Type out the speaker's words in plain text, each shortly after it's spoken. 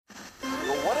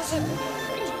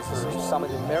for some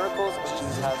of the miracles,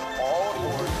 Jesus has all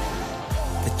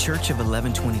authority. The Church of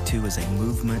 1122 is a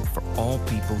movement for all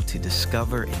people to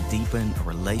discover and deepen a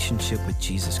relationship with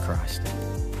Jesus Christ.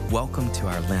 Welcome to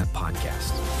our Lent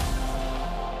podcast.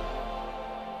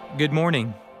 Good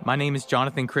morning. My name is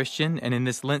Jonathan Christian, and in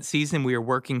this Lent season, we are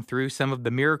working through some of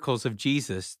the miracles of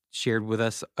Jesus shared with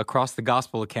us across the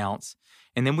gospel accounts.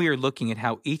 And then we are looking at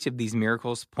how each of these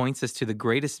miracles points us to the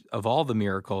greatest of all the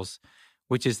miracles,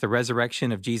 which is the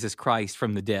resurrection of Jesus Christ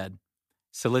from the dead.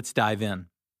 So let's dive in.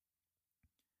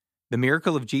 The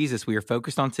miracle of Jesus we are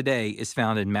focused on today is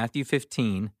found in Matthew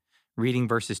 15, reading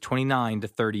verses 29 to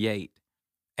 38,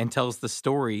 and tells the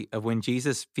story of when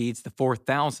Jesus feeds the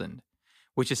 4,000,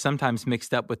 which is sometimes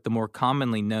mixed up with the more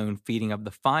commonly known feeding of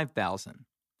the 5,000.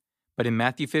 But in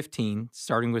Matthew 15,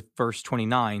 starting with verse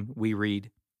 29, we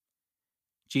read,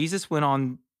 Jesus went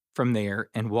on from there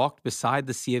and walked beside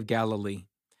the Sea of Galilee.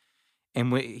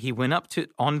 And he went up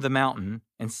on the mountain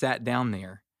and sat down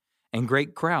there. And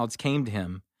great crowds came to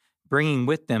him, bringing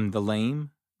with them the lame,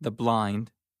 the blind,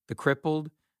 the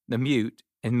crippled, the mute,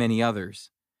 and many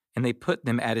others. And they put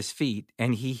them at his feet,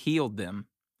 and he healed them,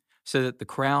 so that the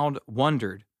crowd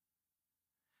wondered.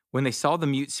 When they saw the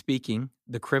mute speaking,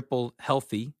 the crippled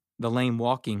healthy, the lame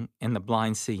walking, and the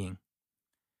blind seeing.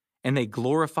 And they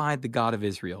glorified the God of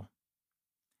Israel.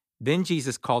 Then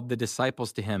Jesus called the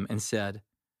disciples to him and said,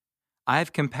 I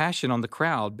have compassion on the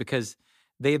crowd because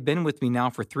they have been with me now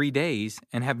for 3 days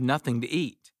and have nothing to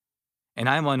eat. And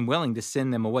I am unwilling to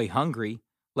send them away hungry,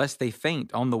 lest they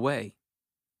faint on the way.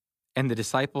 And the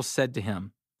disciples said to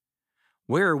him,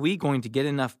 Where are we going to get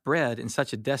enough bread in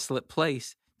such a desolate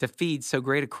place to feed so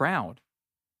great a crowd?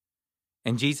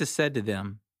 And Jesus said to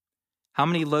them, How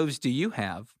many loaves do you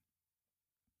have?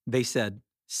 They said,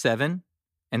 7,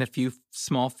 and a few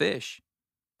small fish.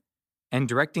 And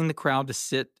directing the crowd to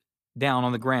sit down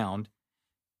on the ground,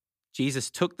 Jesus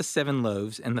took the 7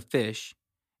 loaves and the fish,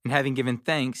 and having given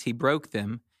thanks, he broke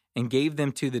them and gave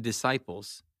them to the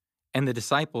disciples, and the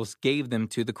disciples gave them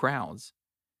to the crowds.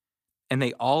 And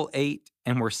they all ate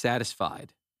and were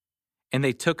satisfied. And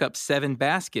they took up 7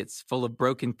 baskets full of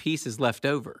broken pieces left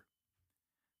over.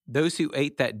 Those who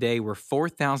ate that day were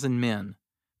 4,000 men,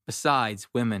 besides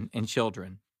women and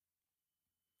children.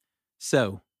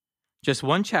 So, just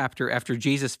one chapter after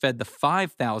Jesus fed the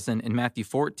 5,000 in Matthew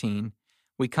 14,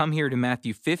 we come here to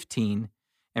Matthew 15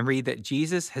 and read that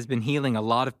Jesus has been healing a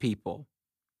lot of people.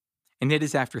 And it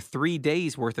is after 3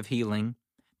 days' worth of healing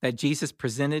that Jesus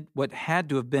presented what had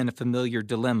to have been a familiar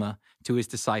dilemma to his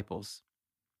disciples.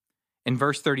 In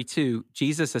verse 32,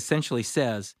 Jesus essentially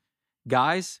says,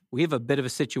 Guys, we have a bit of a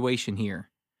situation here.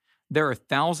 There are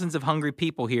thousands of hungry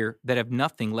people here that have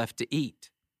nothing left to eat.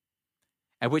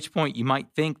 At which point you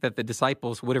might think that the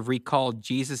disciples would have recalled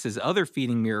Jesus' other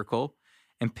feeding miracle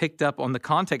and picked up on the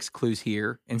context clues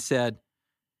here and said,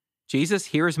 Jesus,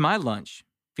 here is my lunch.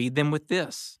 Feed them with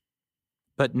this.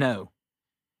 But no.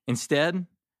 Instead,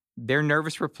 their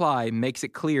nervous reply makes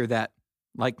it clear that,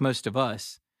 like most of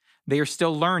us, they are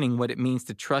still learning what it means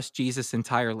to trust Jesus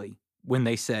entirely when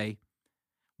they say,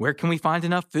 Where can we find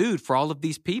enough food for all of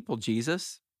these people,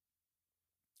 Jesus?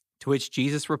 To which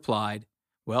Jesus replied,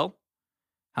 Well,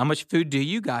 how much food do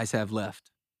you guys have left?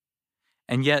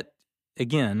 And yet,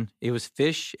 again, it was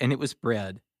fish and it was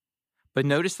bread. But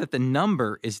notice that the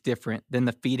number is different than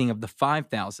the feeding of the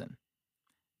 5,000.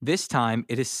 This time,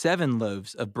 it is 7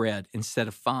 loaves of bread instead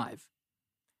of 5.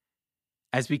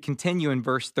 As we continue in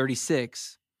verse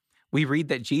 36, we read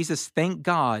that Jesus thanked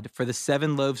God for the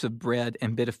 7 loaves of bread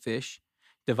and bit of fish,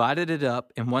 divided it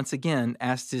up, and once again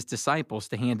asked his disciples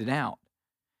to hand it out.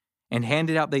 And hand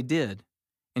it out they did,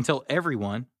 until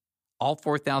everyone, all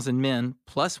 4,000 men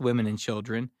plus women and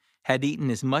children, had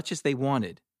eaten as much as they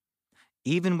wanted,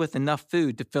 even with enough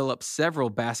food to fill up several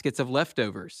baskets of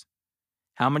leftovers.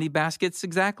 How many baskets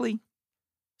exactly?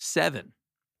 7.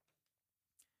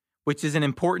 Which is an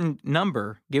important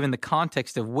number given the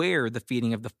context of where the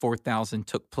feeding of the 4,000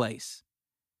 took place.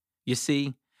 You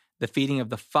see, the feeding of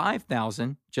the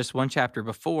 5,000, just one chapter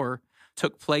before,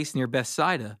 took place near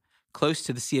Bethsaida, close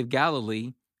to the Sea of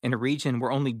Galilee, in a region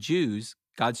where only Jews,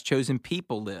 God's chosen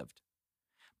people, lived.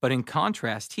 But in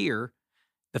contrast here,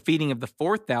 the feeding of the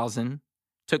 4,000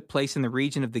 took place in the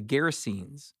region of the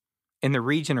Gerasenes, in the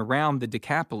region around the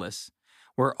Decapolis,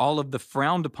 where all of the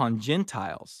frowned upon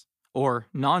Gentiles, or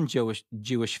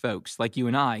non-Jewish folks like you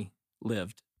and I,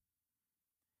 lived.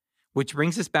 Which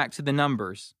brings us back to the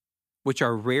numbers, which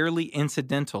are rarely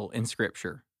incidental in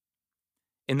Scripture.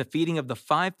 In the feeding of the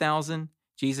 5,000,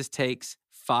 Jesus takes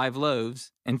 5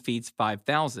 loaves and feeds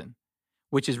 5,000,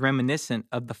 which is reminiscent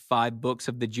of the 5 books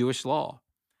of the Jewish law,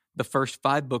 the first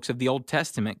 5 books of the Old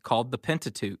Testament called the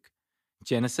Pentateuch: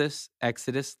 Genesis,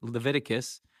 Exodus,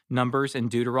 Leviticus, Numbers, and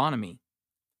Deuteronomy.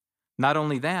 Not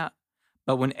only that,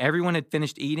 but when everyone had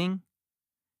finished eating,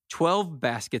 12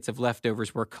 baskets of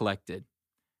leftovers were collected,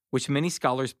 which many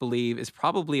scholars believe is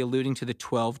probably alluding to the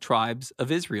 12 tribes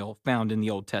of Israel found in the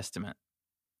Old Testament.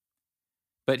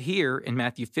 But here in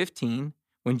Matthew 15,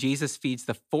 when Jesus feeds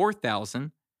the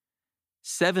 4,000,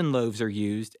 7 loaves are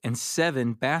used and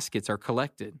 7 baskets are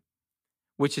collected,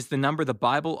 which is the number the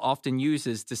Bible often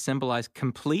uses to symbolize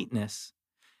completeness,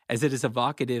 as it is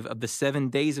evocative of the 7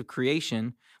 days of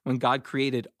creation when God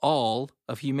created all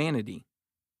of humanity.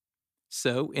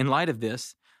 So, in light of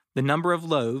this, the number of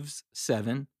loaves,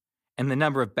 7, and the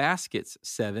number of baskets,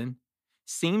 7,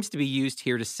 seems to be used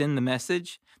here to send the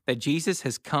message that Jesus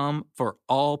has come for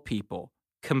all people,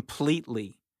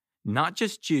 completely, not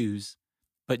just Jews,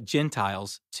 but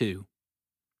Gentiles too.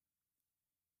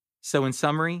 So in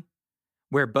summary,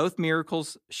 where both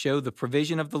miracles show the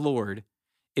provision of the Lord,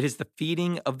 it is the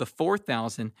feeding of the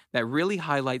 4,000 that really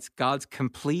highlights God's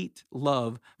complete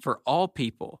love for all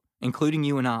people, including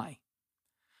you and I.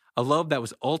 A love that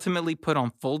was ultimately put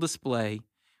on full display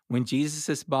when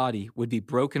Jesus' body would be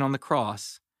broken on the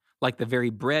cross, like the very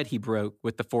bread he broke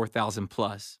with the 4,000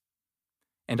 plus,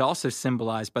 and also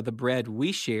symbolized by the bread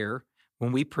we share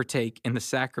when we partake in the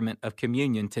sacrament of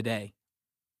communion today.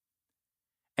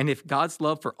 And if God's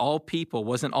love for all people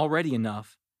wasn't already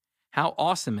enough, how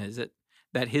awesome is it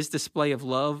that his display of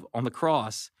love on the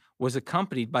cross was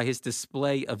accompanied by his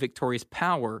display of victorious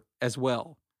power as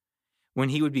well, when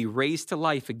he would be raised to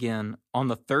life again on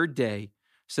the 3rd day,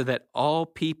 so that all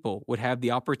people would have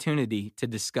the opportunity to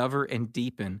discover and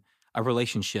deepen a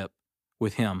relationship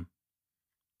with him.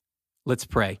 Let's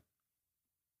pray.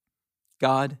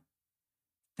 God,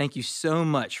 thank you so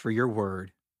much for your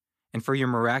word and for your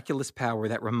miraculous power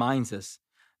that reminds us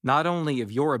not only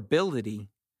of your ability,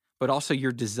 but also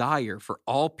your desire for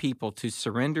all people to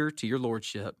surrender to your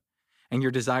lordship, and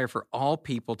your desire for all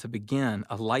people to begin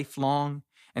a lifelong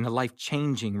and a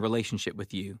life-changing relationship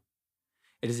with you.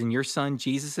 It is in your Son,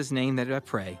 Jesus' name, that I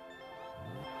pray.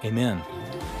 Amen.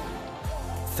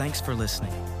 Thanks for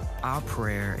listening. Our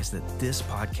prayer is that this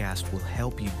podcast will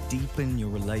help you deepen your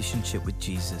relationship with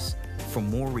Jesus. For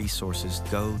more resources,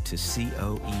 go to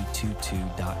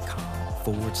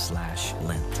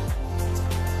coe22.com/Lent.